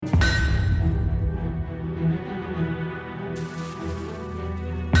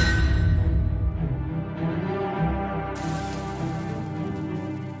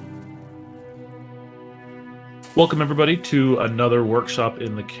Welcome, everybody, to another workshop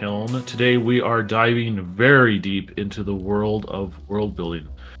in the kiln. Today, we are diving very deep into the world of world building.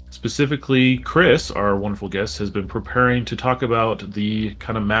 Specifically, Chris, our wonderful guest, has been preparing to talk about the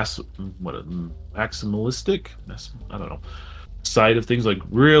kind of maximalistic, I don't know, side of things, like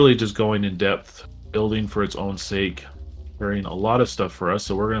really just going in depth, building for its own sake, preparing a lot of stuff for us.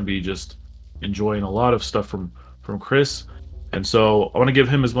 So we're going to be just enjoying a lot of stuff from Chris, and so I want to give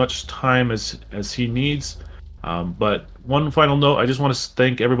him as much time as he needs. But one final note, I just want to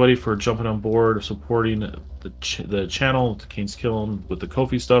thank everybody for jumping on board, supporting the channel, the King's Kiln, with the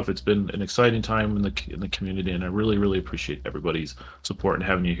Kofi stuff. It's been an exciting time in the community, and I really appreciate everybody's support and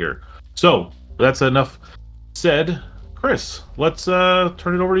having you here. So that's enough said. Chris, let's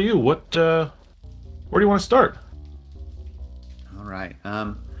turn it over to you. Where do you want to start? All right.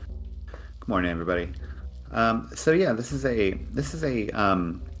 Good morning, everybody. So yeah, this is a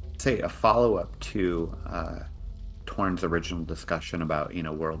say a follow up to Torn's original discussion about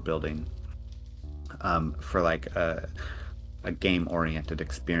world building for like a game oriented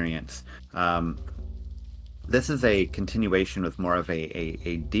experience. This is a continuation with more of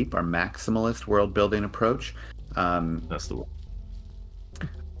a deep or maximalist world building approach. That's the one.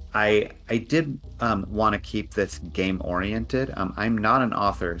 I did want to keep this game oriented. I'm not an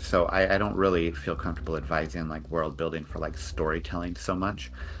author, so I don't really feel comfortable advising like world building for like storytelling so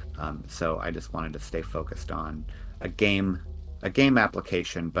much. So I just wanted to stay focused on a game a game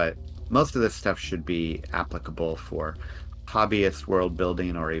application, but most of this stuff should be applicable for hobbyist world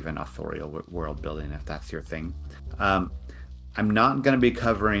building or even authorial world building if that's your thing. Um, I'm not going to be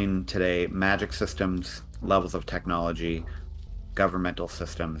covering today magic systems, levels of technology, governmental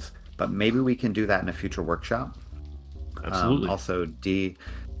systems, but maybe we can do that in a future workshop. Absolutely. Also, Dee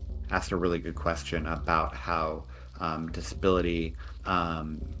asked a really good question about how disability,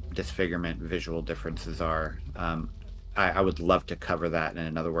 disfigurement, visual differences are. I would love to cover that in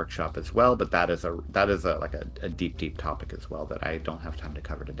another workshop as well, but that is like a deep topic as well that I don't have time to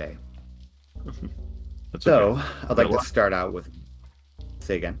cover today. That's okay. So I'd We got like a to lot. start out with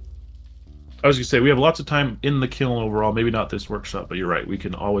say again. I was gonna say we have lots of time in the kiln overall. Maybe not this workshop, but you're right. We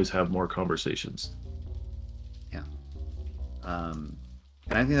can always have more conversations. Yeah. And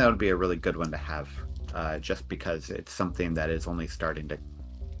I think that would be a really good one to have, just because it's something that is only starting to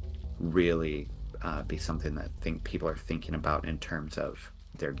really be something that think people are thinking about in terms of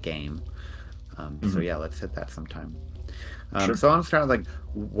their game. So Hmm. yeah, let's hit that sometime. Sure. So I want to start like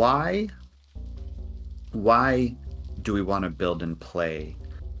why do we want to build and play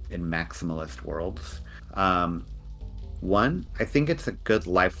in maximalist worlds? Um, One, I think it's a good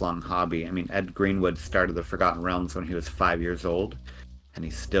lifelong hobby. I mean, Ed Greenwood started the Forgotten Realms when he was 5 years old, and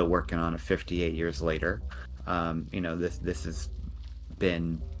he's still working on it 58 years later. This has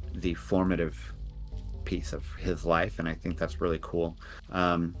been the formative piece of his life, and I think that's really cool.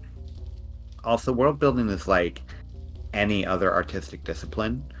 Um, Also, world building is like any other artistic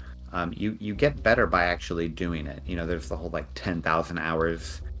discipline. You get better by actually doing it. There's the whole like 10,000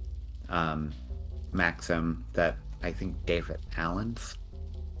 hours um, maxim that I think David Allen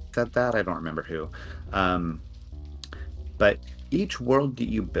said that. I don't remember who. Um, but each world that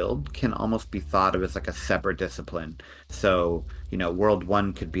you build can almost be thought of as like a separate discipline. So, world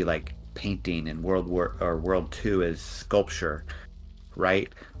one could be like painting, and world two is sculpture,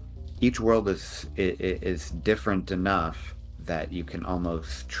 right? Each world is different enough that you can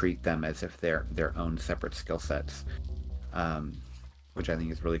almost treat them as if they're their own separate skill sets, um, which I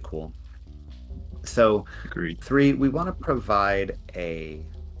think is really cool. So, Agreed. three, we want to provide a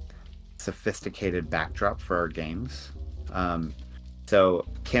sophisticated backdrop for our games. Um, so,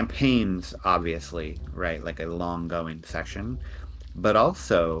 campaigns, obviously, right, like a long going session, but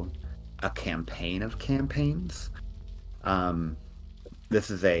also a campaign of campaigns. Um, this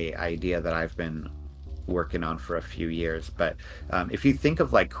is a idea that I've been working on for a few years, but if you think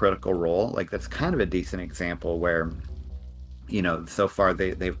of like Critical Role, like that's kind of a decent example where, so far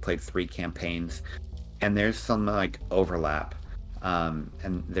they've played three campaigns and there's some like overlap, and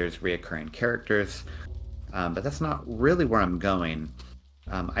there's reoccurring characters, but that's not really where I'm going.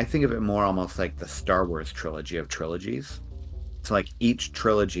 I think of it more almost like the Star Wars trilogy of trilogies. So like each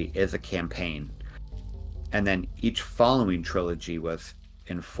trilogy is a campaign, and then each following trilogy was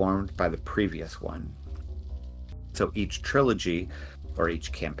informed by the previous one. So each trilogy or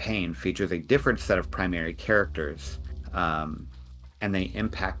each campaign features a different set of primary characters, um, and they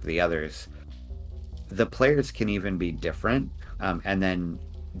impact the others. The players can even be different, and then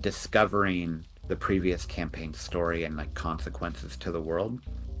discovering the previous campaign story and like consequences to the world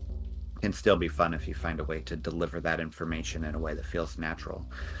can still be fun if you find a way to deliver that information in a way that feels natural.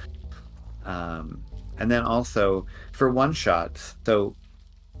 And then also for one shots, so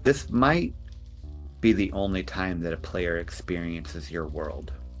this might be the only time that a player experiences your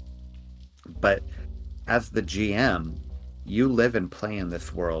world. But as the GM, you live and play in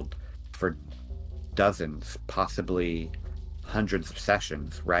this world for dozens, possibly hundreds of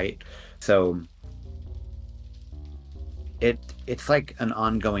sessions, right? So it's like an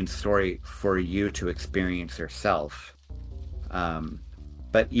ongoing story for you to experience yourself.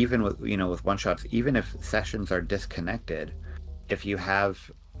 But even with with one shots, even if sessions are disconnected, if you have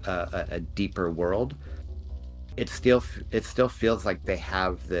a deeper world, it still feels like they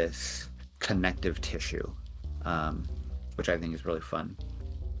have this connective tissue, um, which I think is really fun.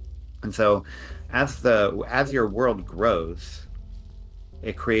 And so, as your world grows,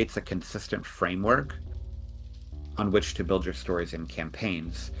 it creates a consistent framework on which to build your stories and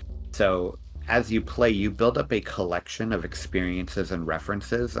campaigns. So as you play, you build up a collection of experiences and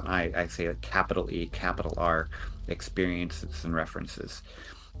references. And I say a capital E, capital R, experiences and references.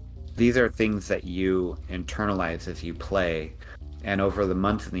 These are things that you internalize as you play. And over the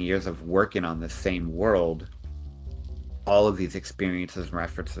months and the years of working on the same world, all of these experiences and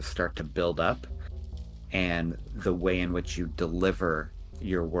references start to build up. And the way in which you deliver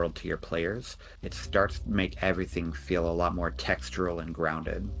your world to your players, it starts to make everything feel a lot more textural and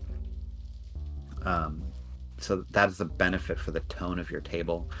grounded. So that is a benefit for the tone of your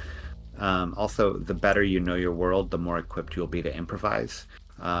table. Also, the better you know your world, the more equipped you'll be to improvise.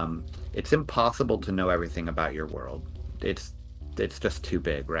 It's impossible to know everything about your world. It's just too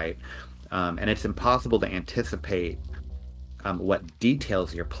big, right? And it's impossible to anticipate what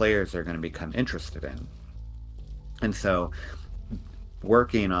details your players are going to become interested in. And so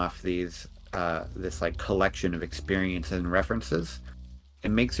working off this like collection of experiences and references, it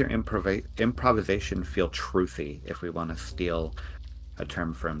makes your improvisation feel truthy, if we want to steal a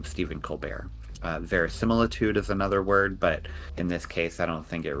term from Stephen Colbert. Verisimilitude is another word, but in this case I don't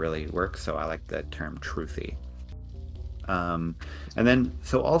think it really works, so I like the term truthy. And then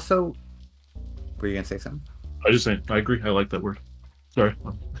so also, were you gonna say something? I just saying I agree. I like that word. Sorry,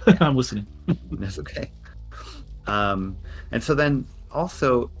 I'm listening. That's okay. And so then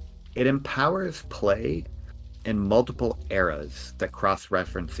also, it empowers play in multiple eras that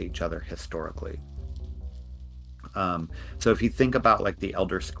cross-reference each other historically. So if you think about like the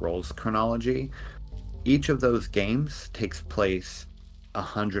Elder Scrolls chronology, each of those games takes place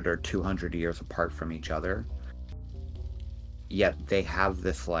 100 or 200 years apart from each other, yet they have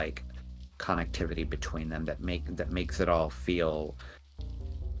this like connectivity between them that makes it all feel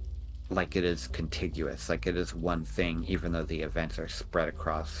like it is contiguous, like it is one thing, even though the events are spread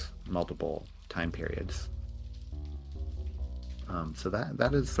across multiple time periods. So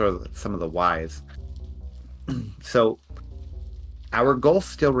that is sort of some of the whys. So our goal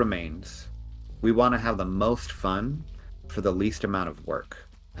still remains. We want to have the most fun for the least amount of work.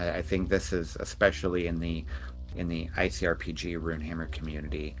 I think this is especially in the ICRPG Runehammer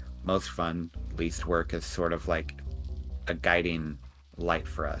community. Most fun, least work is sort of like a guiding light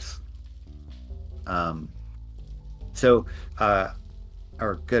for us. So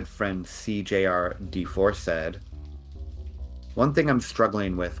our good friend CJRD4 said, one thing I'm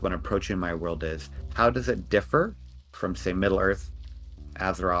struggling with when approaching my world is, how does it differ from, say, Middle-earth,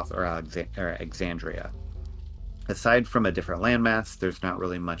 Azeroth, or Exandria? Aside from a different landmass, there's not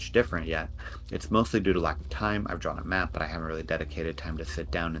really much different yet. It's mostly due to lack of time. I've drawn a map, but I haven't really dedicated time to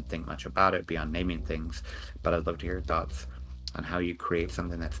sit down and think much about it beyond naming things. But I'd love to hear your thoughts on how you create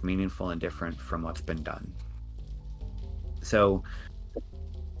something that's meaningful and different from what's been done. So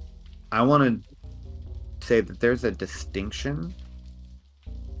I want to say that there's a distinction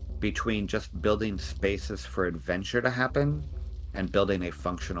between just building spaces for adventure to happen and building a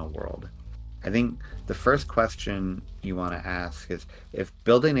functional world. I think the first question you want to ask is, if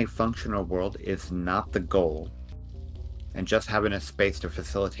building a functional world is not the goal, and just having a space to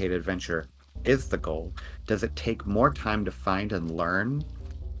facilitate adventure is the goal, does it take more time to find and learn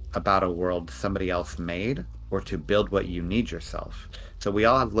about a world somebody else made, or to build what you need yourself? So we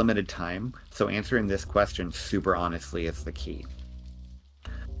all have limited time, so answering this question super honestly is the key.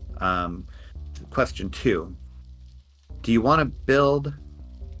 Question 2, do you want to build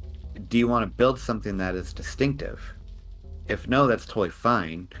something that is distinctive? If no, that's totally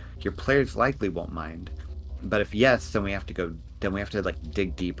fine. Your players likely won't mind. But if yes, then we have to like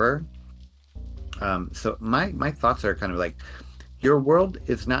dig deeper. So my thoughts are kind of like, your world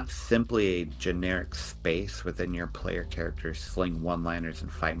is not simply a generic space within your player characters sling one-liners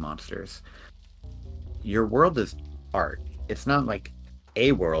and fight monsters. Your world is art. It's not like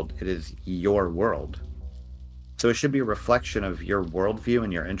a world, it is your world. So it should be a reflection of your worldview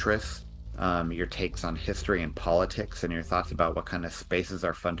and your interests. your takes on history and politics, and your thoughts about what kind of spaces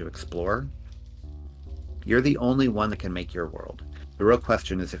are fun to explore, you're the only one that can make your world. The real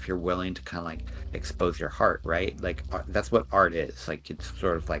question is if you're willing to kind of like expose your heart, right? Like that's what art is. Like it's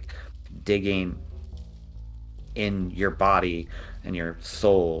sort of like digging in your body and your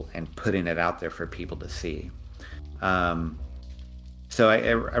soul and putting it out there for people to see. Um, so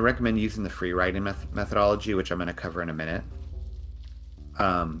I recommend using the free writing methodology, which I'm going to cover in a minute,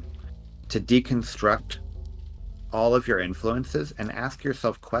 to deconstruct all of your influences and ask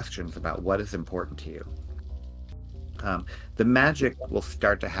yourself questions about what is important to you. The magic will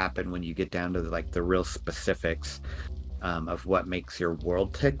start to happen when you get down to the real specifics of what makes your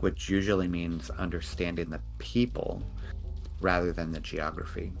world tick, which usually means understanding the people rather than the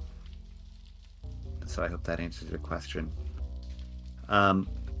geography. So I hope that answers your question. So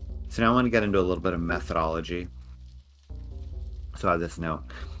now I want to get into a little bit of methodology. So on this note,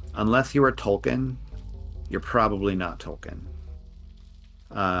 unless you are Tolkien, you're probably not Tolkien.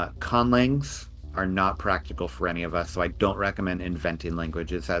 Conlangs are not practical for any of us, so I don't recommend inventing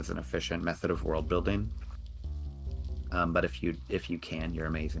languages as an efficient method of world building. But if you can, you're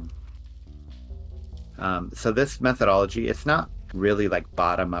amazing. So this methodology, it's not really like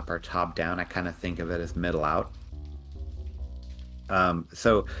bottom up or top down. I kind of think of it as middle out.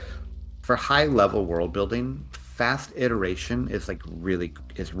 So for high level world building, fast iteration is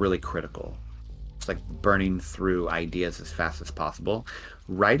really critical. It's like burning through ideas as fast as possible.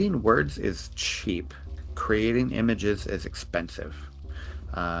 Writing words is cheap. Creating images is expensive.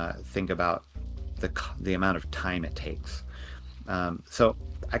 Think about the amount of time it takes. So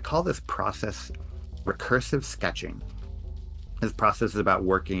I call this process recursive sketching. This process is about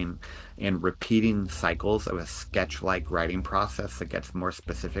working in repeating cycles of a sketch-like writing process that gets more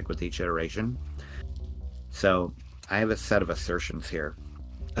specific with each iteration. So I have a set of assertions here.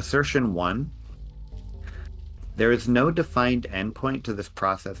 Assertion 1, there is no defined endpoint to this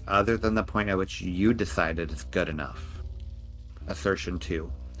process other than the point at which you decided it's good enough. Assertion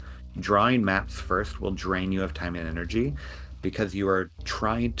 2, drawing maps first will drain you of time and energy because you are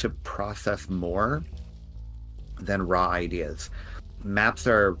trying to process more than raw ideas. Maps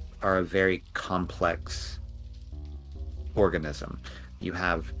are a very complex organism. You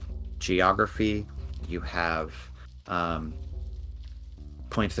have geography, you have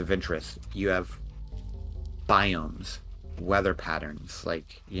points of interest, you have biomes, weather patterns,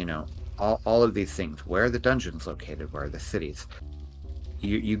 all of these things. Where are the dungeons located? Where are the cities?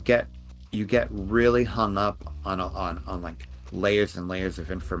 You get really hung up on like layers and layers of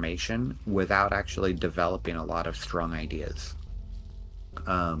information without actually developing a lot of strong ideas.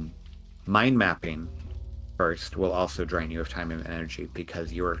 Mind mapping first will also drain you of time and energy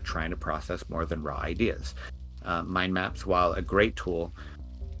because you're trying to process more than raw ideas. Mind maps, while a great tool,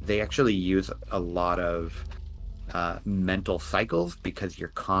 they actually use a lot of mental cycles because you're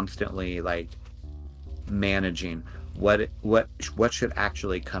constantly managing what should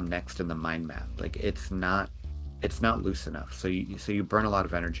actually come next in the mind map. It's not loose enough, so you burn a lot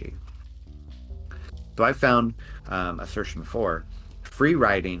of energy. So I found assertion 4, free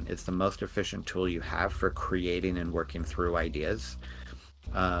writing is the most efficient tool you have for creating and working through ideas.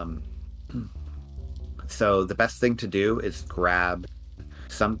 So the best thing to do is grab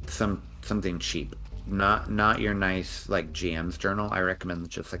something cheap, not your nice GM's journal. I recommend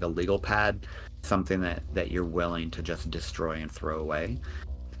just a legal pad, something that you're willing to just destroy and throw away.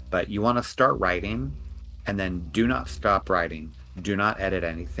 But you want to start writing, and then do not stop writing. Do not edit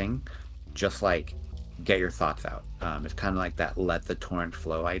anything. Just get your thoughts out. It's kind of like that let the torrent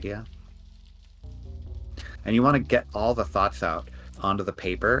flow idea. And you want to get all the thoughts out onto the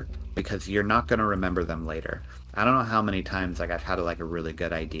paper because you're not going to remember them later. I don't know how many times I've had a really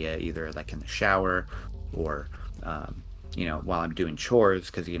good idea, either in the shower or while I'm doing chores,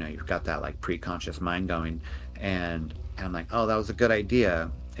 because you've got that pre-conscious mind going, and I'm like, oh, that was a good idea,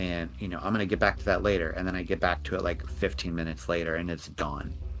 and I'm gonna get back to that later, and then I get back to it 15 minutes later and it's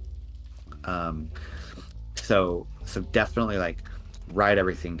gone. So definitely write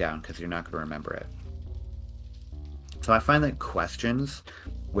everything down because you're not going to remember it. So I find that questions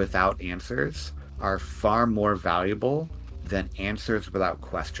without answers are far more valuable than answers without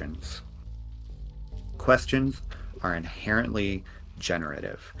questions. Questions are inherently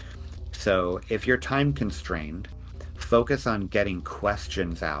generative. So if you're time constrained, focus on getting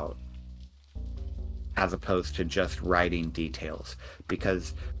questions out as opposed to just writing details,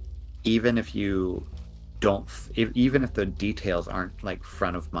 because even if the details aren't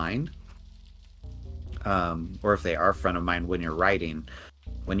front of mind, or if they are front of mind when you're writing,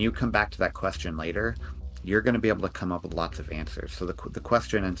 when you come back to that question later, you're going to be able to come up with lots of answers. So the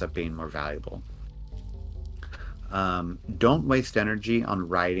question ends up being more valuable. Don't waste energy on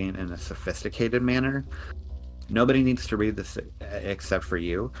writing in a sophisticated manner. Nobody needs to read this except for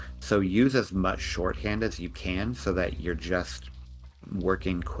you. So use as much shorthand as you can so that you're just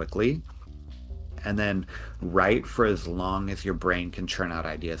working quickly. And then write for as long as your brain can churn out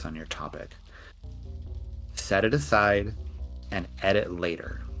ideas on your topic. Set it aside and edit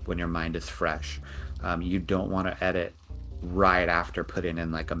later when your mind is fresh. You don't want to edit right after putting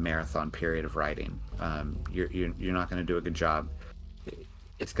in like a marathon period of writing. You're not going to do a good job.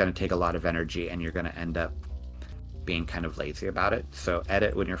 It's going to take a lot of energy, and you're going to end up being kind of lazy about it. So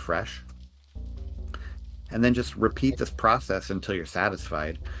edit when you're fresh, and then just repeat this process until you're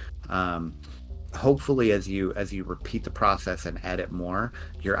satisfied. Hopefully, as you repeat the process and edit more,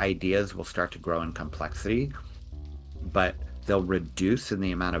 your ideas will start to grow in complexity, but they'll reduce in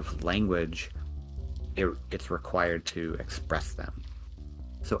the amount of language it's required to express them.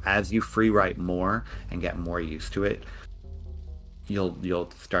 So as you free write more and get more used to it,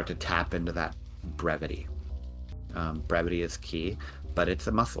 you'll start to tap into that brevity. Brevity is key, but it's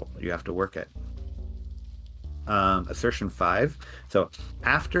a muscle. You have to work it. Assertion 5. So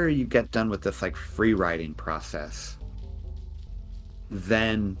after you get done with this like free writing process,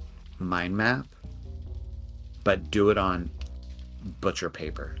 then mind map, but do it on butcher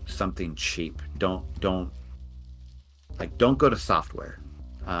paper, something cheap. Don't go to software.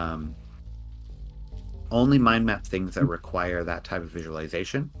 Only mind map things that require that type of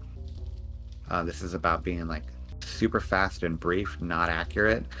visualization. This is about being like super fast and brief, not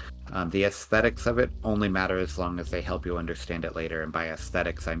accurate. The aesthetics of it only matter as long as they help you understand it later. And by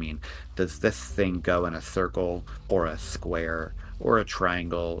aesthetics, I mean, does this thing go in a circle or a square or a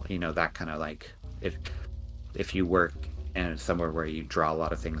triangle? You know, that kind of like, if you work in somewhere where you draw a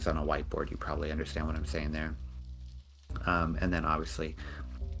lot of things on a whiteboard, you probably understand what I'm saying there. And then obviously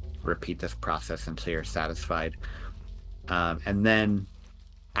repeat this process until you're satisfied. And then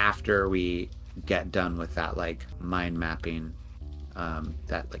after we get done with that like mind mapping,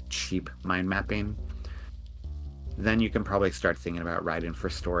 that like cheap mind mapping, then you can probably start thinking about writing for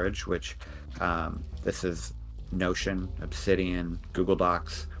storage, which this is Notion, Obsidian, Google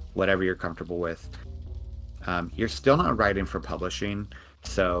Docs, whatever you're comfortable with. You're still not writing for publishing,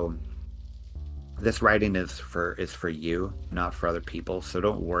 so this writing is for you, not for other people. So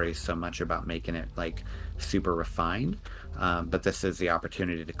don't worry so much about making it like super refined. But this is the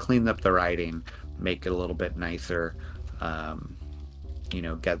opportunity to clean up the writing, make it a little bit nicer.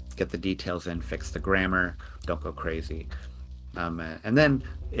 Get the details in, fix the grammar, don't go crazy. And then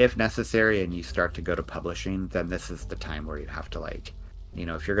if necessary and you start to go to publishing, then this is the time where you have to like,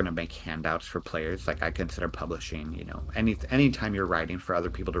 if you're going to make handouts for players, like I consider publishing, anytime you're writing for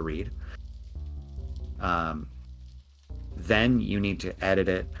other people to read, then you need to edit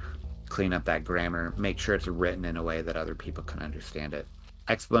it, clean up that grammar, make sure it's written in a way that other people can understand it.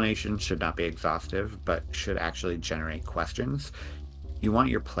 Explanations should not be exhaustive, but should actually generate questions. You want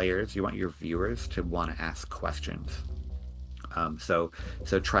your viewers to want to ask questions. So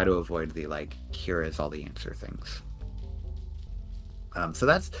try to avoid the like, here is all the answer things. So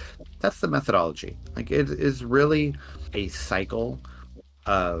that's the methodology. Like it is really a cycle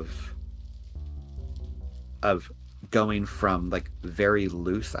of going from like very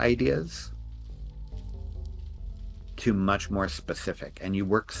loose ideas to much more specific, and you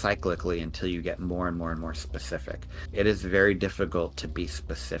work cyclically until you get more and more and more specific. It is very difficult to be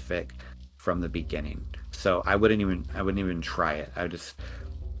specific from the beginning. So I wouldn't even try it.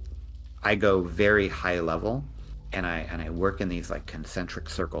 I go very high level, and I work in these like concentric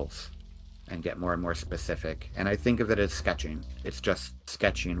circles and get more and more specific. And I think of it as sketching. It's just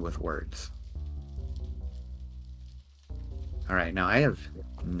sketching with words. All right, now I have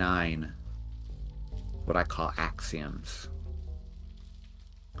 9 what I call axioms.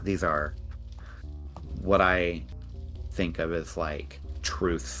 These are what I think of as like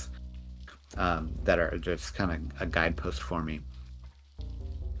truths that are just kind of a guidepost for me.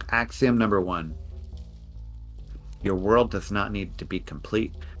 Axiom number 1: your world does not need to be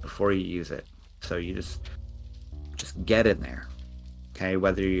complete before you use it. So you just get in there. Okay,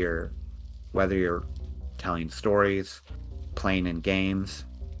 whether you're telling stories, playing in games,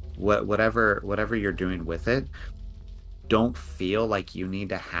 whatever you're doing with it, don't feel like you need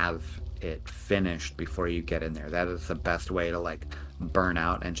to have it finished before you get in there. That is the best way to like burn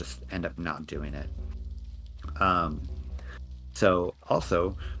out and just end up not doing it. So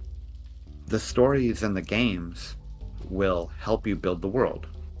also, the stories and the games will help you build the world.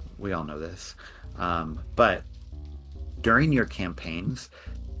 We all know this. But during your campaigns,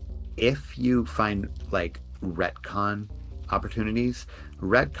 if you find like retcon opportunities,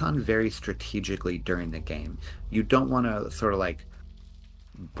 retcon very strategically during the game. You don't want to sort of like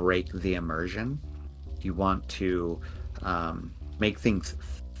break the immersion. You want to make things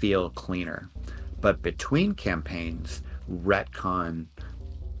feel cleaner. But between campaigns, retcon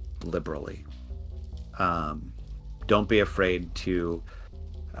liberally. Don't be afraid to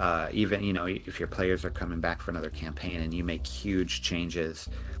even, you know, if your players are coming back for another campaign and you make huge changes,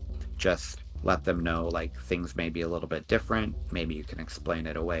 just let them know like things may be a little bit different. Maybe you can explain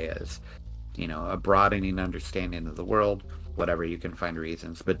it away as, you know, a broadening understanding of the world, whatever. You can find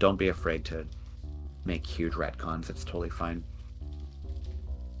reasons, but don't be afraid to make huge retcons. It's totally fine.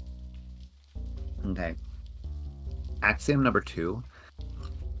 Okay. Axiom number 2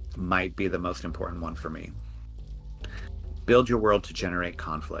 might be the most important one for me. Build your world to generate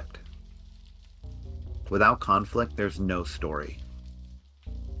conflict. Without conflict, there's no story.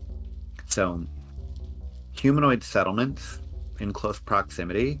 So, humanoid settlements in close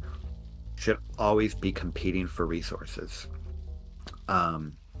proximity should always be competing for resources.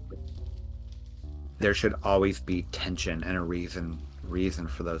 There should always be tension and a reason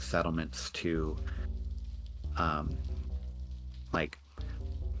for those settlements to like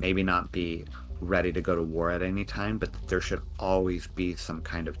maybe not be ready to go to war at any time, but there should always be some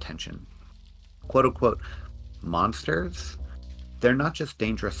kind of tension. Quote unquote, monsters, they're not just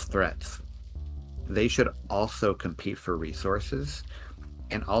dangerous threats. They should also compete for resources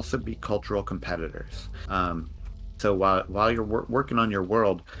and also be cultural competitors. So while you're working on your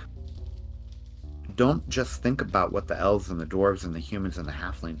world, don't just think about what the elves and the dwarves and the humans and the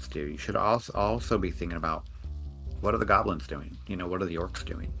halflings do. You should also be thinking about, what are the goblins doing? You know, what are the orcs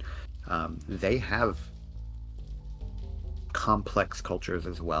doing? They have complex cultures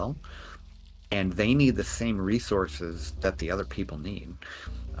as well, and they need the same resources that the other people need.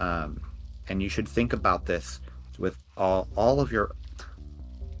 And you should think about this with all of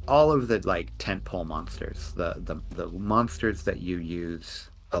the like tentpole monsters, the monsters that you use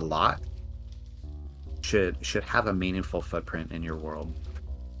a lot should have a meaningful footprint in your world.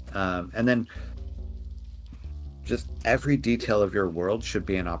 And then just every detail of your world should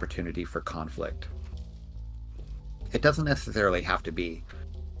be an opportunity for conflict. It doesn't necessarily have to be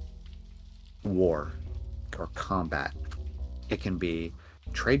war or combat. It can be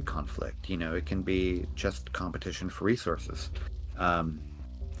trade conflict, you know, it can be just competition for resources.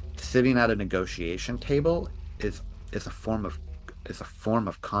 Sitting at a negotiation table is a form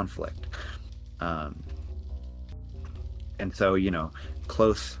of conflict. And so, you know,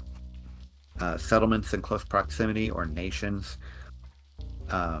 close settlements in close proximity or nations,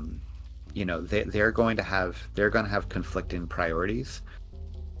 you know, they're going to have conflicting priorities,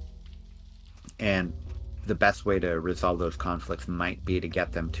 and the best way to resolve those conflicts might be to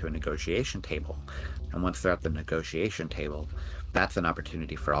get them to a negotiation table. And once they're at the negotiation table, that's an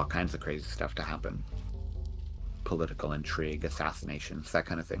opportunity for all kinds of crazy stuff to happen. Political intrigue, assassinations, that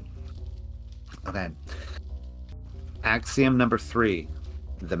kind of thing. Okay. Axiom number 3,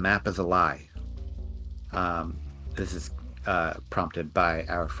 the map is a lie. This is prompted by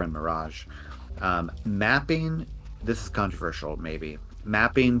our friend Mirage. Mapping, this is controversial maybe.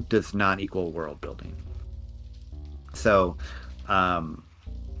 Mapping does not equal world building. So,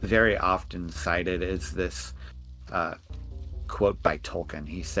 very often cited is this quote by Tolkien.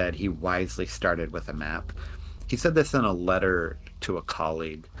 He said he wisely started with a map. He said this in a letter to a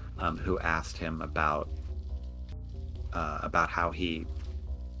colleague who asked him about how he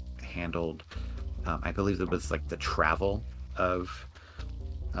handled, I believe it was like the travel of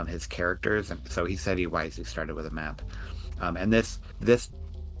his characters, and so he said he wisely started with a map. And this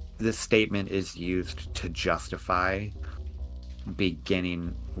statement is used to justify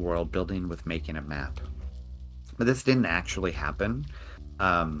beginning world building with making a map. But this didn't actually happen.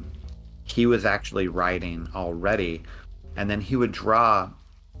 He was actually writing already, and then he would draw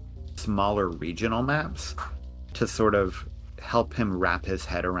smaller regional maps to sort of help him wrap his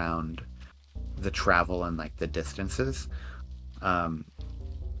head around the travel and like the distances.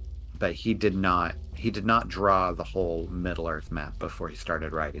 But he did not draw the whole Middle Earth map before he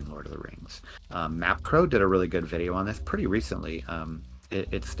started writing Lord of the Rings. MapCrow did a really good video on this pretty recently.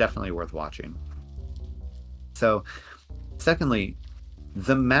 It's definitely worth watching. So, secondly,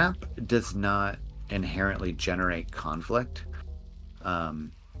 the map does not inherently generate conflict. A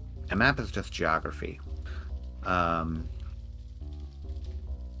map is just geography.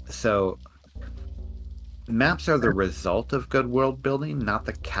 So maps are the result of good world building, not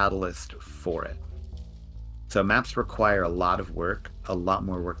the catalyst for it. So maps require a lot of work, a lot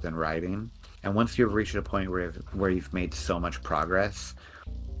more work than writing. And once you've reached a point where you've made so much progress,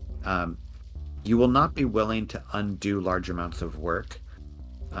 Um, you will not be willing to undo large amounts of work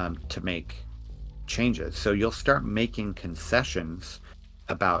to make changes. So you'll start making concessions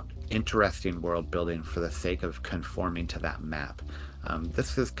about interesting world building for the sake of conforming to that map.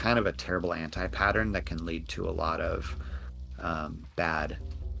 This is kind of a terrible anti-pattern that can lead to a lot of bad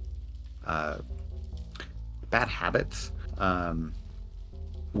uh, bad habits,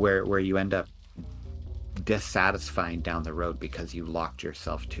 where you end up dissatisfying down the road because you locked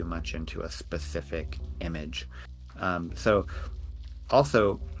yourself too much into a specific image. So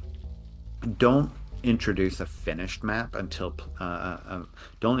also, don't introduce a finished map until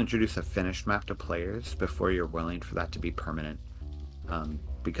don't introduce a finished map to players before you're willing for that to be permanent.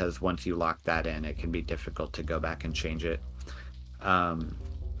 Because once you lock that in, it can be difficult to go back and change it.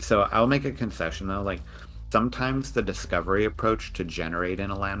 So I'll make a concession though, like sometimes the discovery approach to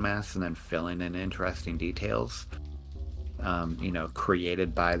generating a landmass and then filling in interesting details,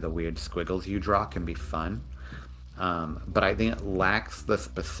 created by the weird squiggles you draw can be fun. But I think it lacks the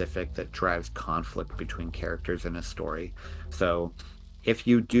specific that drives conflict between characters in a story. So if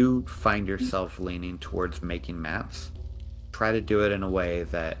you do find yourself leaning towards making maps, try to do it in a way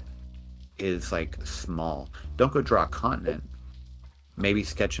that is like small. Don't go draw a continent. Maybe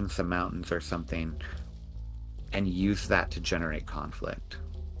sketch in some mountains or something and use that to generate conflict.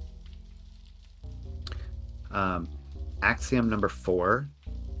 Axiom number 4,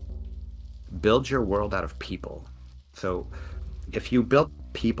 build your world out of people. So if you build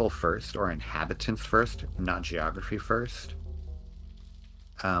people first or inhabitants first, not geography first,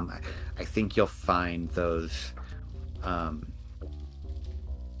 I think you'll find those that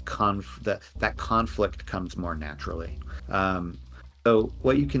conflict comes more naturally. So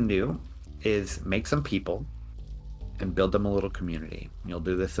what you can do is make some people and build them a little community. You'll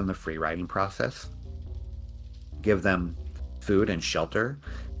do this in the free writing process. Give them food and shelter,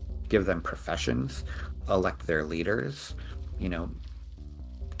 give them professions, elect their leaders,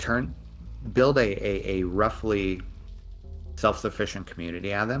 build a roughly self-sufficient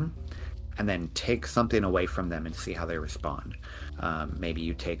community out of them, and then take something away from them and see how they respond. Maybe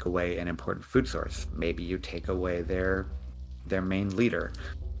you take away an important food source. Maybe you take away their main leader.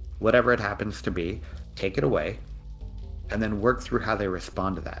 Whatever it happens to be, take it away, and then work through how they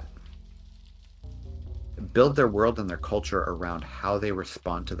respond to that. Build their world and their culture around how they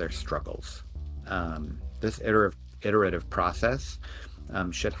respond to their struggles. This iterative process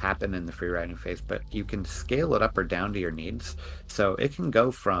should happen in the free writing phase, but you can scale it up or down to your needs. So it can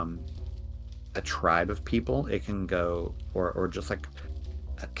go from a tribe of people, it can go, or just like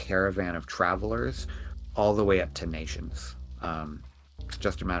a caravan of travelers, all the way up to nations. It's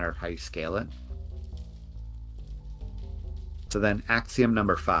just a matter of how you scale it. So then axiom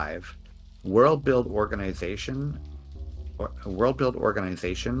number 5, world build organizations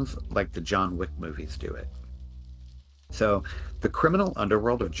like the John Wick movies do it. So the criminal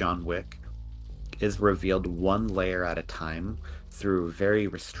underworld of John Wick is revealed one layer at a time through very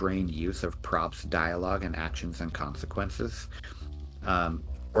restrained use of props, dialogue, and actions and consequences.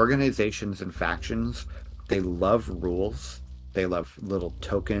 Organizations and factions, they love rules. They love little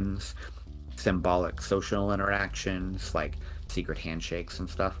tokens, symbolic social interactions like secret handshakes and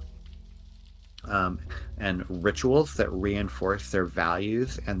stuff. And rituals that reinforce their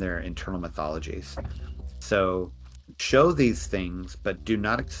values and their internal mythologies. So show these things, but do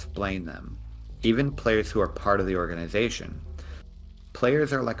not explain them. Even players who are part of the organization.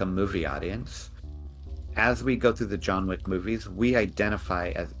 Players are like a movie audience. As we go through the John Wick movies, we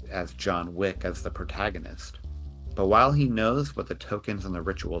identify as John Wick as the protagonist. But while he knows what the tokens and the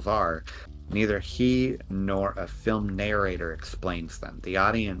rituals are, neither he nor a film narrator explains them. The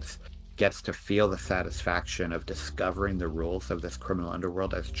audience gets to feel the satisfaction of discovering the rules of this criminal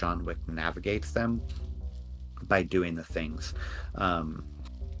underworld as John Wick navigates them by doing the things.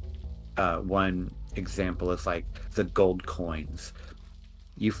 One example is like the gold coins.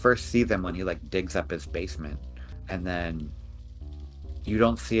 You first see them when he like digs up his basement, and then you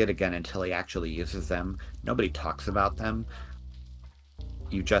don't see it again until he actually uses them. Nobody talks about them.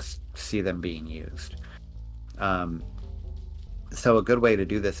 You just see them being used. So a good way to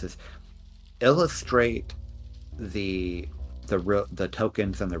do this is illustrate the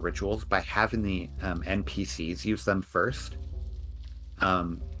tokens and the rituals by having the NPCs use them first,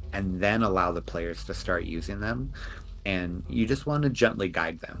 and then allow the players to start using them. And you just want to gently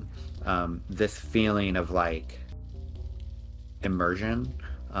guide them. This feeling of like immersion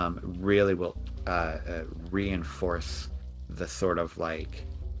really will reinforce the sort of like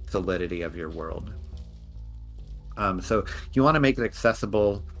solidity of your world. So you want to make it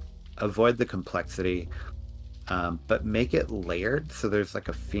accessible, avoid the complexity, but make it layered so there's like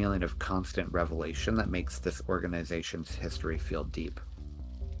a feeling of constant revelation that makes this organization's history feel deep.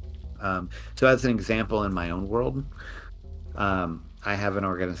 So as an example, in my own world, I have an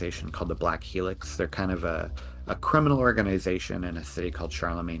organization called the Black Helix. They're kind of a criminal organization in a city called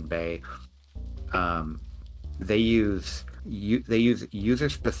Charlemagne Bay. Um, they use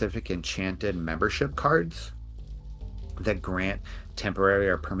user-specific enchanted membership cards that grant temporary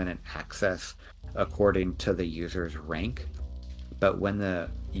or permanent access according to the user's rank. But when the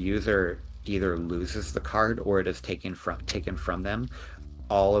user either loses the card or it is taken from them,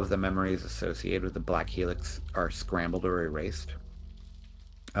 all of the memories associated with the Black Helix are scrambled or erased.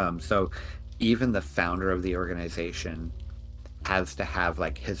 So even the founder of the organization has to have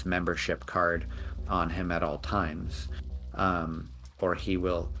like his membership card on him at all times, or he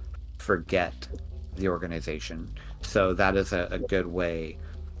will forget the organization. So that is a good way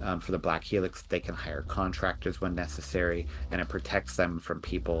for the Black Helix. They can hire contractors when necessary, and it protects them from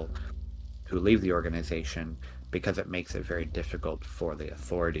people who leave the organization because it makes it very difficult for the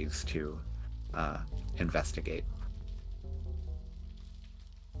authorities to investigate.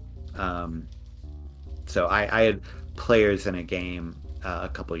 So I had players in a game a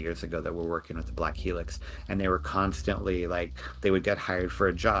couple years ago that were working with the Black Helix, and they were constantly like, they would get hired for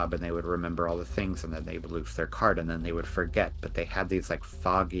a job and they would remember all the things, and then they would lose their card and then they would forget, but they had these like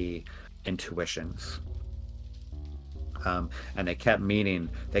foggy intuitions. And they kept meeting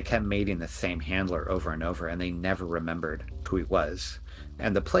the same handler over and over, and they never remembered who he was.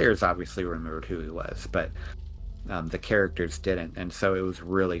 And the players obviously remembered who he was, but the characters didn't. And so it was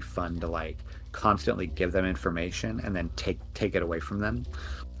really fun to like constantly give them information and then take it away from them.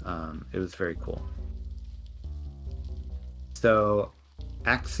 It was very cool. So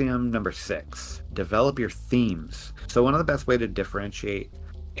axiom number 6, develop your themes. So one of the best way to differentiate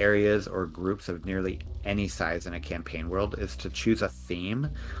areas or groups of nearly any size in a campaign world is to choose a theme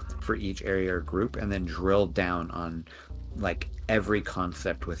for each area or group and then drill down on like every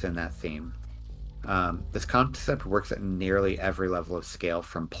concept within that theme. This concept works at nearly every level of scale,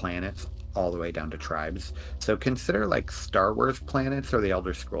 from planets all the way down to tribes. So consider like Star Wars planets or the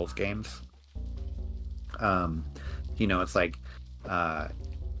Elder Scrolls games. It's like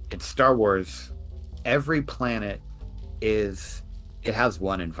in Star Wars, every planet has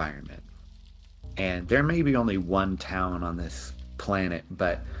one environment, and there may be only one town on this planet,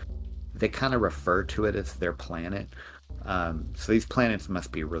 but they kind of refer to it as their planet. So these planets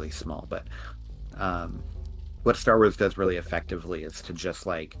must be really small, but what Star Wars does really effectively is to just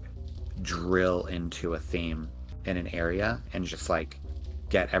like drill into a theme in an area and just like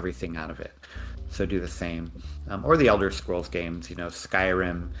get everything out of it. So do the same. Or the Elder Scrolls games,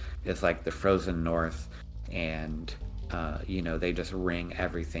 Skyrim is like the frozen north, and they just wring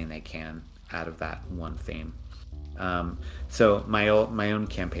everything they can out of that one theme. So my own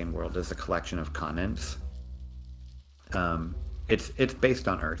campaign world is a collection of continents. It's based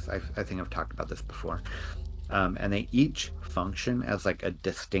on Earth. I think I've talked about this before. And they each function as like a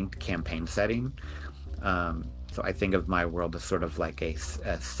distinct campaign setting. So I think of my world as sort of like a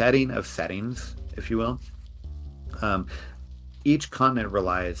setting of settings, if you will. Each continent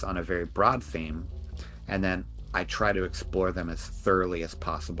relies on a very broad theme, and then I try to explore them as thoroughly as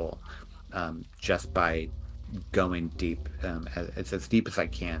possible, just by going deep, as deep as I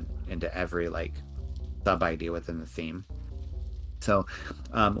can into every like sub idea within the theme. So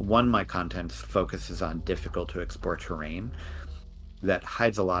one of my contents focuses on difficult to explore terrain that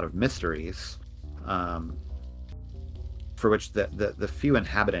hides a lot of mysteries, for which the few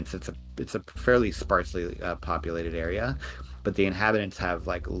inhabitants, it's a fairly sparsely populated area, but the inhabitants have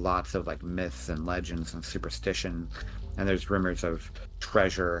like lots of like myths and legends and superstition, and there's rumors of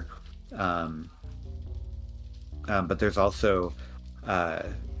treasure, but there's also a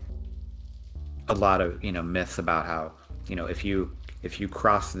lot of myths about how if you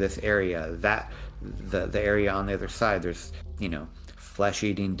cross this area, that the area on the other side, there's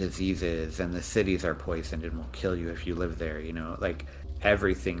flesh-eating diseases, and the cities are poisoned and will kill you if you live there. Like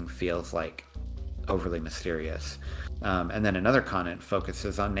everything feels like overly mysterious. And then another continent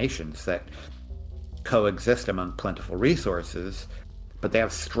focuses on nations that coexist among plentiful resources, but they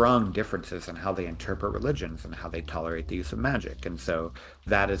have strong differences in how they interpret religions and how they tolerate the use of magic. And so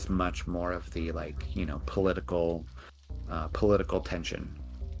that is much more of the like political tension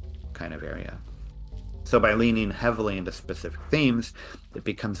kind of area. So by leaning heavily into specific themes, it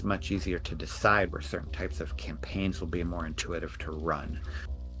becomes much easier to decide where certain types of campaigns will be more intuitive to run.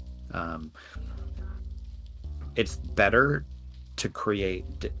 It's better to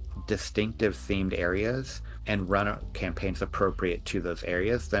create distinctive themed areas and run campaigns appropriate to those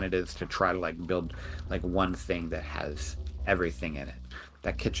areas than it is to try to like build like one thing that has everything in it.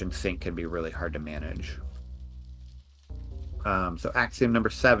 That kitchen sink can be really hard to manage. So axiom number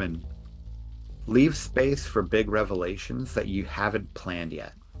 7, leave space for big revelations that you haven't planned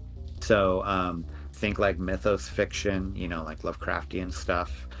yet. So think like mythos fiction, you know, like Lovecraftian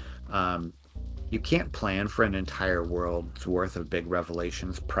stuff. You can't plan for an entire world's worth of big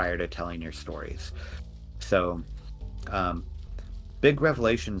revelations prior to telling your stories. So big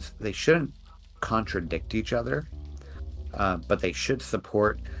revelations, they shouldn't contradict each other, but they should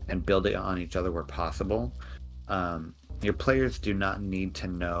support and build it on each other where possible. Your players do not need to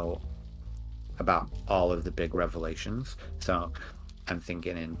know about all of the big revelations. So I'm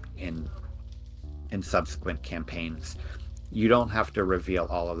thinking in subsequent campaigns, you don't have to reveal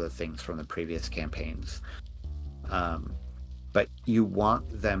all of the things from the previous campaigns. But you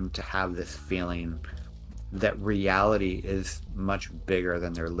want them to have this feeling that reality is much bigger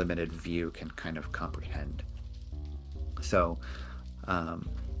than their limited view can kind of comprehend. So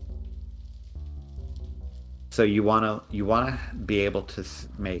you want to be able to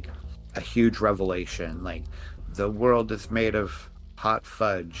make a huge revelation, like the world is made of hot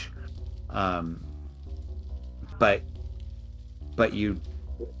fudge, but you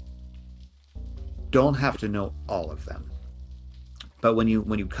don't have to know all of them. But when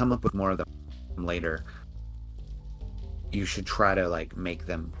you come up with more of them later, you should try to like make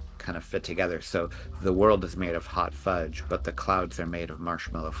them kind of fit together. So the world is made of hot fudge, but the clouds are made of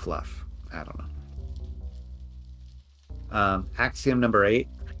marshmallow fluff. I don't know. Axiom number 8,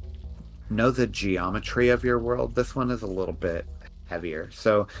 know the geometry of your world. This one is a little bit heavier.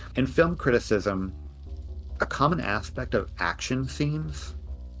 So in film criticism, a common aspect of action scenes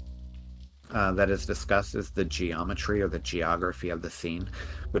that is discussed is the geometry or the geography of the scene,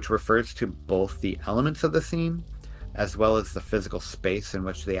 which refers to both the elements of the scene as well as the physical space in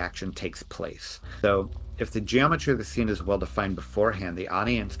which the action takes place. So if the geometry of the scene is well defined beforehand, the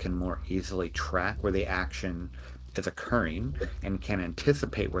audience can more easily track where the action is occurring and can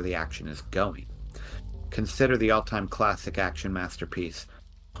anticipate where the action is going. Consider the all-time classic action masterpiece,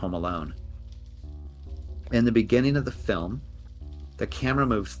 Home Alone. In the beginning of the film, the camera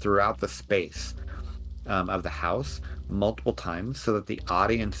moves throughout the space of the house multiple times so that the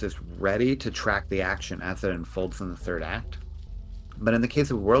audience is ready to track the action as it unfolds in the third act. But in the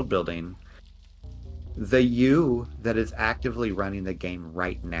case of world building, the you that is actively running the game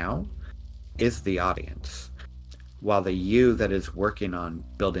right now is the audience, while the you that is working on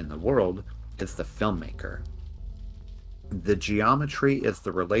building the world is the filmmaker. The geometry is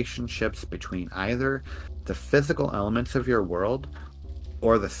the relationships between either the physical elements of your world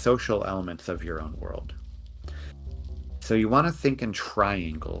or the social elements of your own world. So you want to think in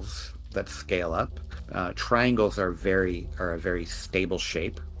triangles that scale up. Triangles are a very stable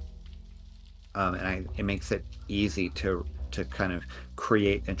shape, and it makes it easy to kind of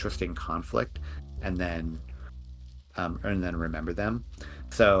create interesting conflict and then remember them.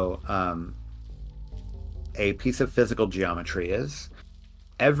 So a piece of physical geometry is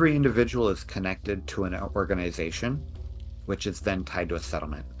every individual is connected to an organization, which is then tied to a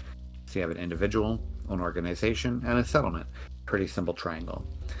settlement. So you have an individual, an organization, and a settlement. Pretty simple triangle.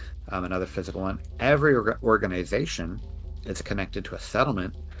 Another physical one, every organization is connected to a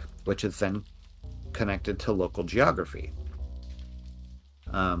settlement, which is then connected to local geography.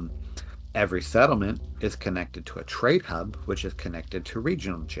 Every settlement is connected to a trade hub, which is connected to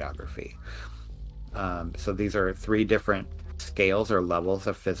regional geography. So these are 3 different scales or levels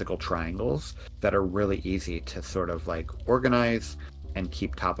of physical triangles that are really easy to sort of like organize and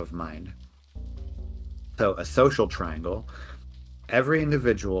keep top of mind. So a social triangle, every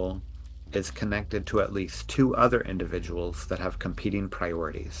individual is connected to at least 2 other individuals that have competing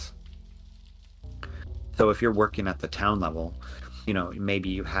priorities. So if you're working at the town level, you know, maybe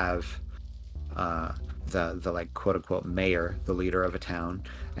you have the like quote unquote mayor, the leader of a town,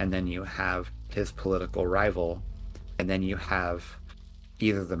 and then you have his political rival, and then you have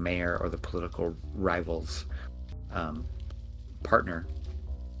either the mayor or the political rival's partner.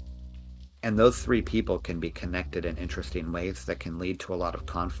 And those 3 people can be connected in interesting ways that can lead to a lot of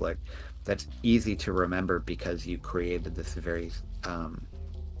conflict. That's easy to remember because you created this very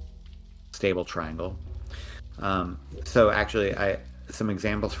stable triangle. So actually, some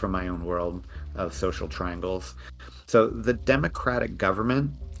examples from my own world of social triangles. So the democratic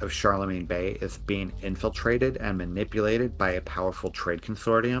government of Charlemagne Bay is being infiltrated and manipulated by a powerful trade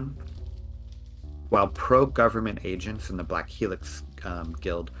consortium, while pro-government agents in the Black Helix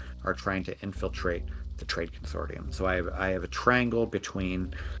Guild are trying to infiltrate the trade consortium. So I have a triangle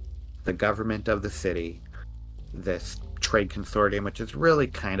between the government of the city, this trade consortium, which is really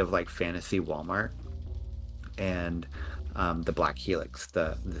kind of like fantasy Walmart, and the Black Helix,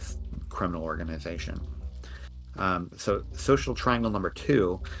 this criminal organization. So social triangle number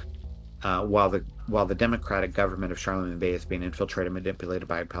 2, while the democratic government of Charlemagne Bay is being infiltrated and manipulated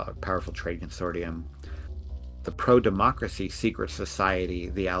by a powerful trade consortium, the pro-democracy secret society,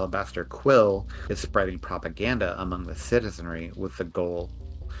 the Alabaster Quill, is spreading propaganda among the citizenry with the goal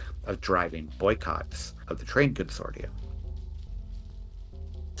of driving boycotts of the trade consortium.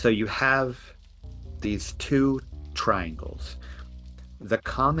 So you have these 2 triangles. The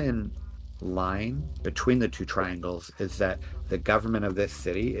common line between the 2 triangles is that the government of this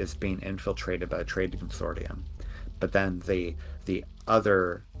city is being infiltrated by the trade consortium, but then the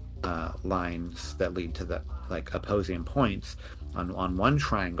other lines that lead to the opposing points on one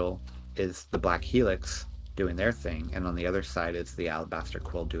triangle is the Black Helix doing their thing, and on the other side is the Alabaster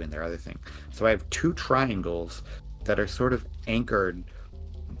Quill doing their other thing. So I have 2 triangles that are sort of anchored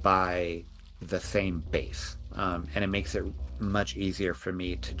by the same base, and it makes it much easier for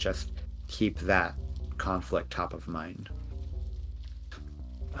me to just keep that conflict top of mind.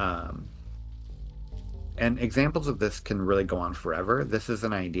 And examples of this can really go on forever. This is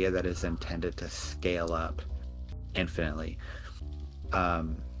an idea that is intended to scale up infinitely.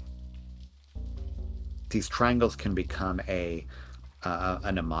 These triangles can become a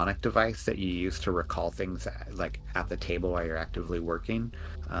mnemonic device that you use to recall things like at the table while you're actively working.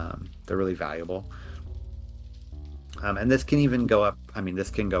 They're really valuable. And this can even go up,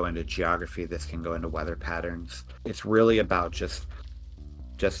 this can go into geography, this can go into weather patterns. It's really about just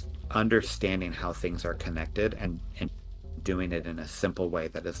understanding how things are connected and doing it in a simple way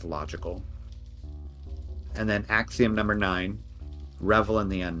that is logical. And then axiom number 9, revel in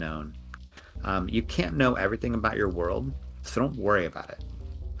the unknown. You can't know everything about your world, so don't worry about it.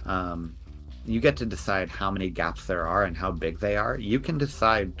 You get to decide how many gaps there are and how big they are. You can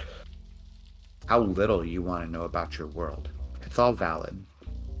decide how little you want to know about your world. It's all valid.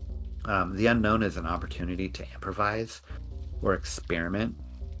 The unknown is an opportunity to improvise or experiment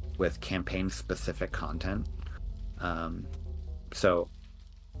with campaign-specific content. So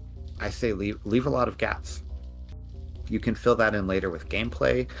I say leave a lot of gaps. You can fill that in later with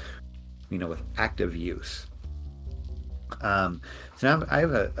gameplay, with active use. So now I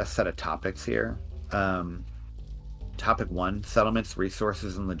have a set of topics here. Topic 1, settlements,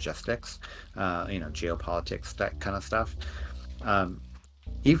 resources, and logistics. Geopolitics, that kind of stuff.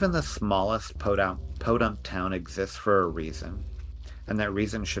 Even the smallest podunk town exists for a reason, and that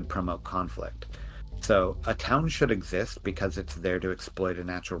reason should promote conflict. So a town should exist because it's there to exploit a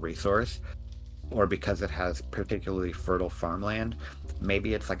natural resource, or because it has particularly fertile farmland.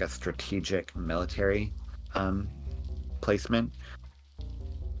 Maybe it's like a strategic military placement.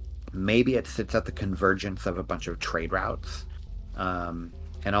 Maybe it sits at the convergence of a bunch of trade routes.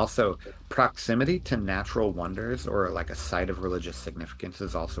 And also proximity to natural wonders or like a site of religious significance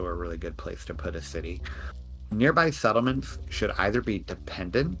is also a really good place to put a city. Nearby settlements should either be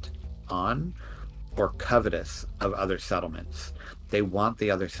dependent on or covetous of other settlements. They want the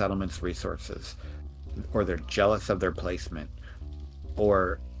other settlements' resources, or they're jealous of their placement,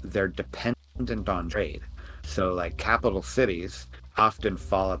 or they're dependent on trade. So like capital cities often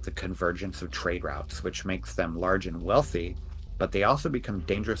fall at the convergence of trade routes, which makes them large and wealthy, but they also become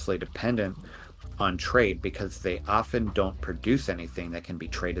dangerously dependent on trade because they often don't produce anything that can be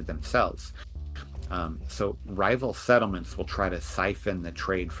traded themselves. So rival settlements will try to siphon the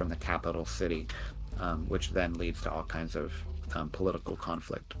trade from the capital city, which then leads to all kinds of political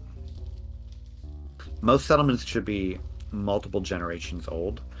conflict. Most settlements should be multiple generations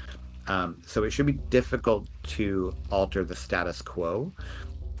old, so it should be difficult to alter the status quo,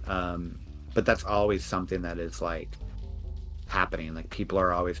 but that's always something that is like happening. Like people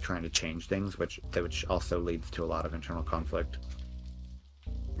are always trying to change things, which also leads to a lot of internal conflict.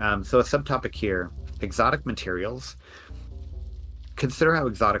 So a subtopic here, exotic materials. Consider how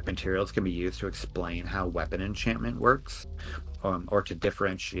exotic materials can be used to explain how weapon enchantment works, or to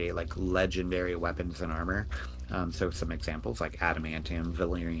differentiate like legendary weapons and armor. So some examples like adamantium,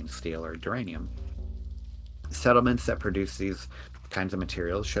 Valyrian steel, or duranium. Settlements that produce these kinds of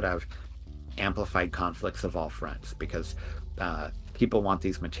materials should have amplified conflicts of all fronts, because people want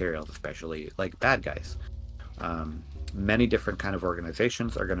these materials, especially like bad guys. Many different kind of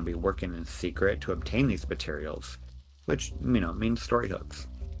organizations are going to be working in secret to obtain these materials, which means story hooks.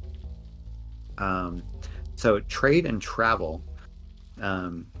 So trade and travel.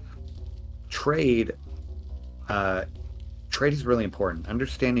 Trade is really important.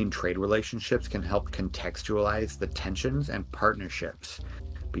 Understanding trade relationships can help contextualize the tensions and partnerships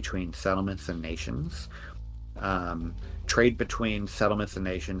between settlements and nations. Trade between settlements and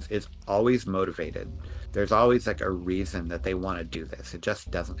nations is always motivated. There's always like a reason that they want to do this. It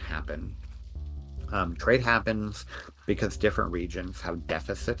just doesn't happen. Trade happens because different regions have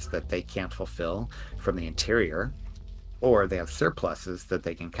deficits that they can't fulfill from the interior, or they have surpluses that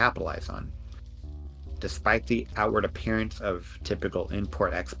they can capitalize on. Despite the outward appearance of typical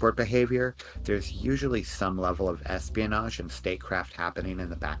import-export behavior, there's usually some level of espionage and statecraft happening in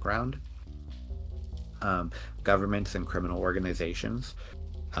the background. Governments and criminal organizations,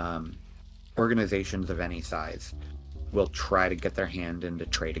 organizations of any size, will try to get their hand into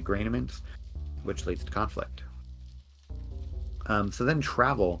trade agreements, which leads to conflict. So then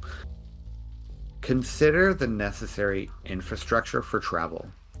travel. Consider the necessary infrastructure for travel.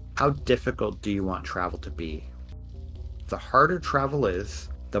 How difficult do you want travel to be? The harder travel is,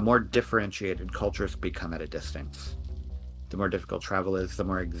 the more differentiated cultures become at a distance. The more difficult travel is, the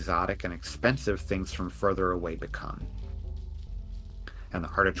more exotic and expensive things from further away become. And the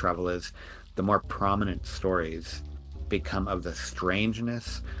harder travel is, the more prominent stories become of the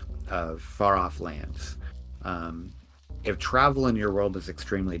strangeness of far-off lands. If travel in your world is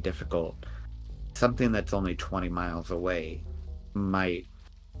extremely difficult, something that's only 20 miles away might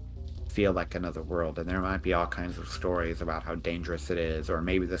feel like another world, and there might be all kinds of stories about how dangerous it is, or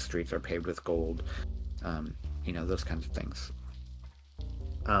maybe the streets are paved with gold, those kinds of things.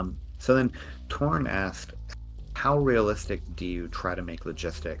 So then Torn asked, how realistic do you try to make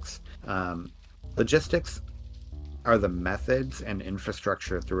logistics? Logistics are the methods and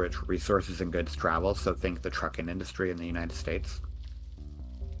infrastructure through which resources and goods travel. So think the trucking industry in the United States.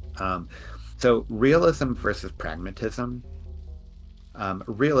 So realism versus pragmatism.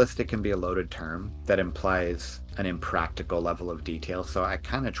 Realistic can be a loaded term that implies an impractical level of detail, so I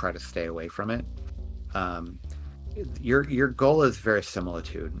kind of try to stay away from it. Your goal is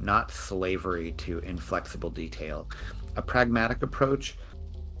verisimilitude, not slavery to inflexible detail. A pragmatic approach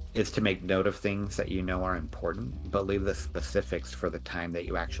is to make note of things that you know are important, but leave the specifics for the time that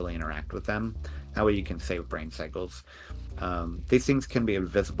you actually interact with them. That way you can save brain cycles. These things can be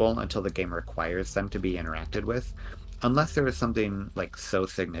invisible until the game requires them to be interacted with, unless there is something like so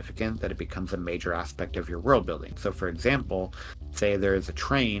significant that it becomes a major aspect of your world building. So for example, say there is a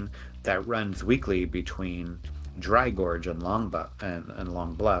train that runs weekly between Dry Gorge and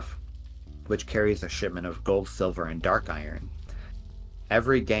Long Bluff, which carries a shipment of gold, silver, and dark iron.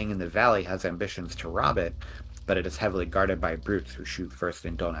 Every gang in the valley has ambitions to rob it, but it is heavily guarded by brutes who shoot first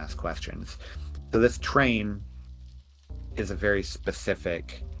and don't ask questions. So this train is a very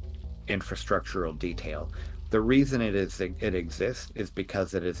specific infrastructural detail. The reason it exists is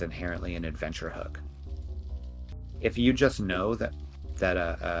because it is inherently an adventure hook. If you just know that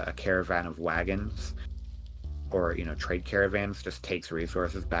a caravan of wagons or trade caravans just takes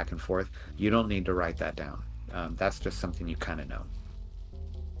resources back and forth, you don't need to write that down. That's just something you kind of know.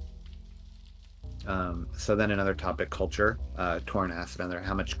 So then another topic, culture. Torn asked another,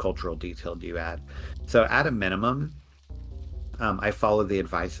 how much cultural detail do you add? So at a minimum, I follow the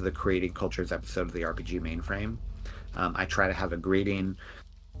advice of the Creating Cultures episode of the RPG Mainframe. I try to have a greeting,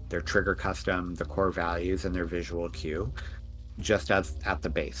 their trigger custom, the core values, and their visual cue, just as at the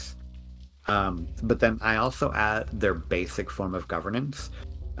base. But then I also add their basic form of governance.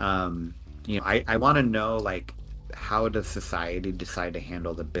 I want to know, like, how does society decide to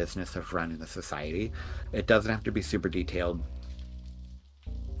handle the business of running the society? It doesn't have to be super detailed,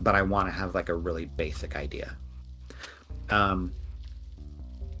 but I want to have like a really basic idea.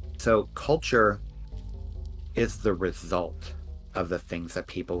 So culture is the result of the things that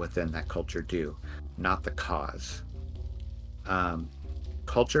people within that culture do, not the cause.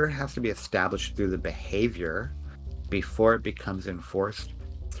 Culture has to be established through the behavior before it becomes enforced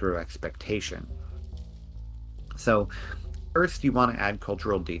through expectation. So first you want to add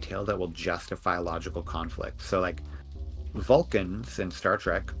cultural detail that will justify logical conflict. So like Vulcans in Star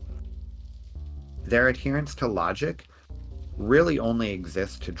Trek, their adherence to logic really only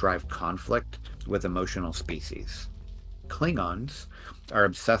exists to drive conflict with emotional species. Klingons are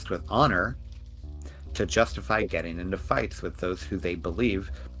obsessed with honor to justify getting into fights with those who they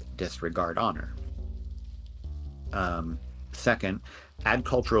believe disregard honor. Second, add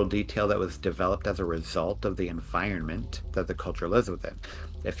cultural detail that was developed as a result of the environment that the culture lives within.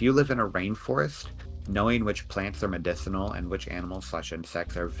 If you live in a rainforest, knowing which plants are medicinal and which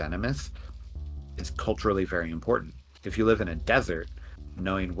animals/insects are venomous is culturally very important. If you live in a desert,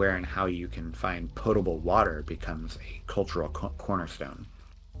 knowing where and how you can find potable water becomes a cultural cornerstone.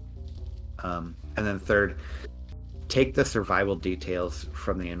 And then third, take the survival details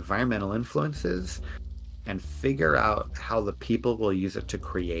from the environmental influences and figure out how the people will use it to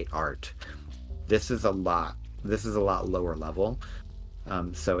create art. This is a lot. This is a lot lower level.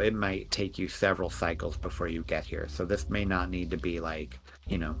 So it might take you several cycles before you get here. So this may not need to be like,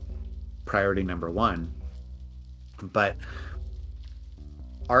 priority number one. But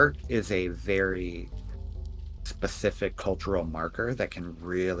art is a very specific cultural marker that can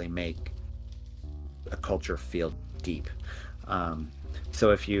really make a culture feel deep.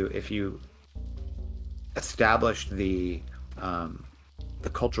 So if you establish the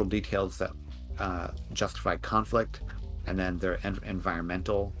cultural details that justify conflict, and then their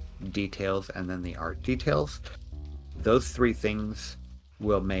environmental details, and then the art details, those three things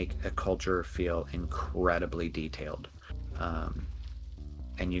will make a culture feel incredibly detailed.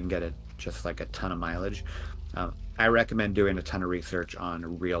 And you can get it just like a ton of mileage. I recommend doing a ton of research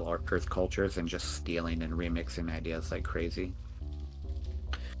on real Earth cultures and just stealing and remixing ideas like crazy.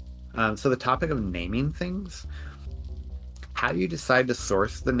 So the topic of naming things, how you decide to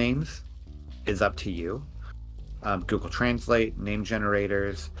source the names is up to you. Google Translate, name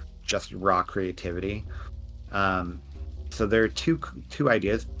generators, just raw creativity. So there are two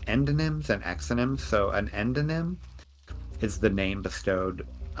ideas, endonyms and exonyms. So an endonym is the name bestowed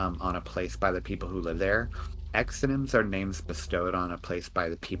on a place by the people who live there. Exonyms are names bestowed on a place by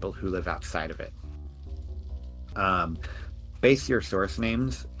the people who live outside of it. Base your source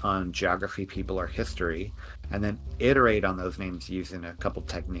names on geography, people, or history, and then iterate on those names using a couple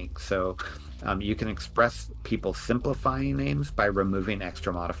techniques. So you can express people simplifying names by removing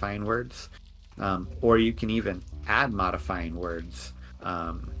extra modifying words, or you can even add modifying words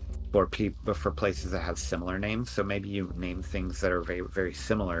for places that have similar names. So maybe you name things that are very, very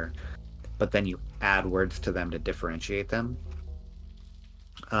similar, but then you add words to them to differentiate them.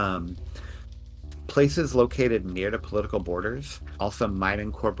 Places located near to political borders also might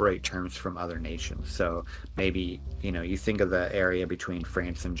incorporate terms from other nations. So maybe, you think of the area between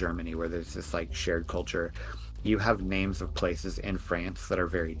France and Germany where there's this like shared culture. You have names of places in France that are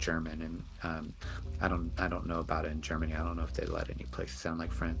very German, and I don't know about it in Germany. I don't know if they let any place sound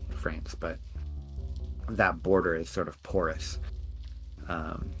like France, but that border is sort of porous.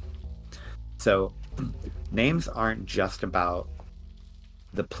 So names aren't just about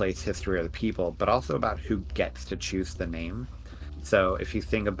the place, history, or the people, but also about who gets to choose the name. So if you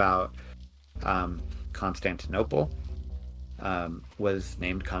think about Constantinople, was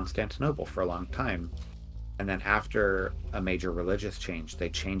named Constantinople for a long time. And then after a major religious change, they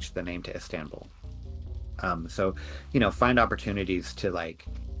changed the name to Istanbul. So, find opportunities to like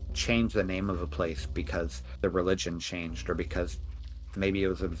change the name of a place because the religion changed or because maybe it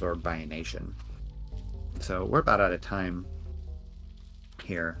was absorbed by a nation. So we're about out of time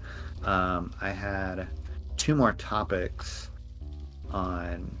here. I had two more topics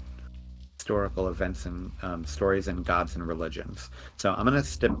on historical events and stories and gods and religions. So I'm going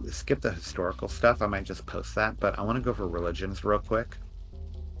to skip the historical stuff. I might just post that, but I want to go for religions real quick.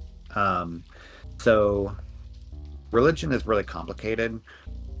 So religion is really complicated,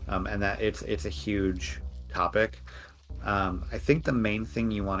 and that it's a huge topic. I think the main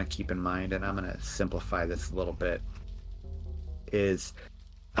thing you want to keep in mind, and I'm going to simplify this a little bit, is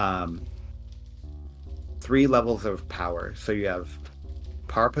 3 levels of power. So you have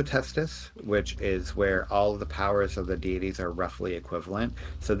power potestas, which is where all of the powers of the deities are roughly equivalent.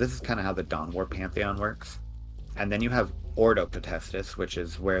 So this is kind of how the Dawn War pantheon works. And then you have ordo potestas, which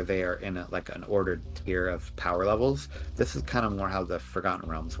is where they are in an ordered tier of power levels. This is kind of more how the Forgotten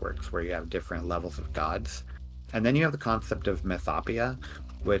Realms works, where you have different levels of gods. And then you have the concept of mythopia,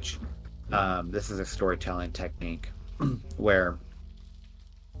 which this is a storytelling technique where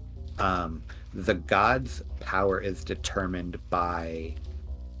the god's power is determined by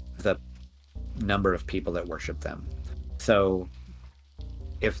the number of people that worship them. So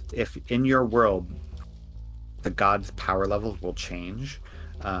if in your world the god's power levels will change,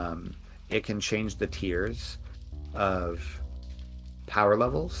 it can change the tiers of power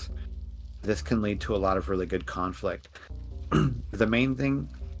levels. This can lead to a lot of really good conflict. The main thing,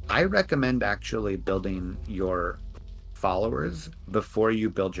 I recommend actually building your followers before you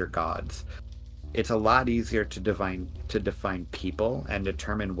build your gods. It's a lot easier to define people and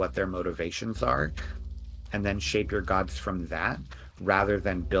determine what their motivations are, and then shape your gods from that, rather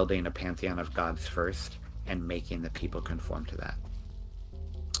than building a pantheon of gods first and making the people conform to that.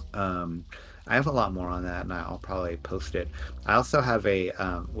 I have a lot more on that, and I'll probably post it. I also have a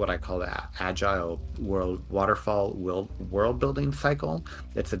what I call the Agile Waterfall World Building Cycle.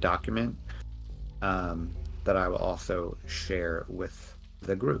 It's a document that I will also share with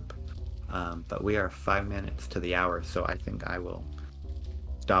the group. But we are 5 minutes to the hour, so I think I will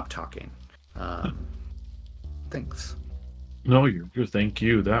stop talking. Thanks. No, thank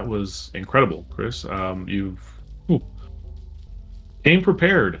you. That was incredible, Chris. You've whew, came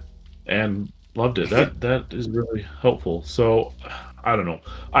prepared and loved it. That is really helpful. So I don't know.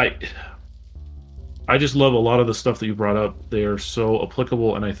 I I just love a lot of the stuff that you brought up. They are so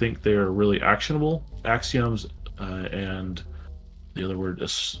applicable, and I think they are really actionable axioms. And the other word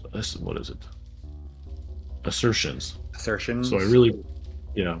is what is it? Assertions. So Assertions.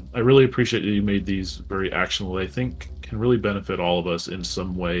 I really appreciate that you made these very actionable. I think can really benefit all of us in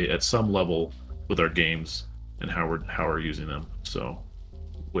some way at some level with our games and how we're using them. So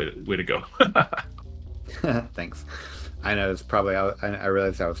way to go. Thanks. I know it's probably, I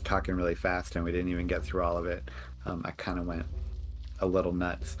realized I was talking really fast and we didn't even get through all of it. I kind of went a little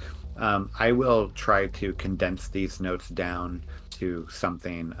nuts. I will try to condense these notes down to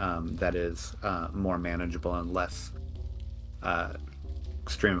something that is more manageable and less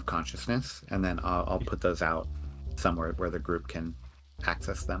stream of consciousness, and then I'll put those out somewhere where the group can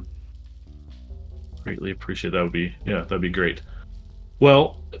access them. Greatly appreciate that. That'd be great.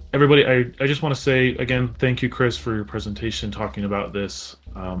 Well, everybody, I just want to say again, thank you, Chris, for your presentation talking about this,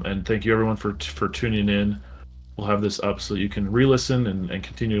 and thank you everyone for tuning in. We'll have this up so that you can re-listen and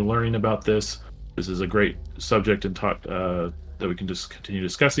continue learning about this. This is a great subject and talk that we can just continue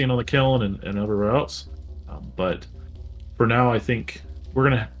discussing on the Kiln and everywhere else. But for now, I think we're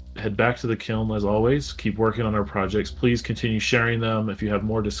gonna head back to the Kiln as always. Keep working on our projects. Please continue sharing them. If you have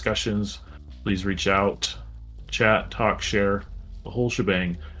more discussions, please reach out, chat, talk, share, the whole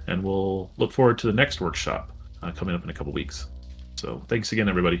shebang, and we'll look forward to the next workshop coming up in a couple weeks. So thanks again,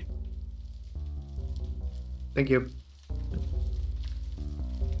 everybody. Thank you.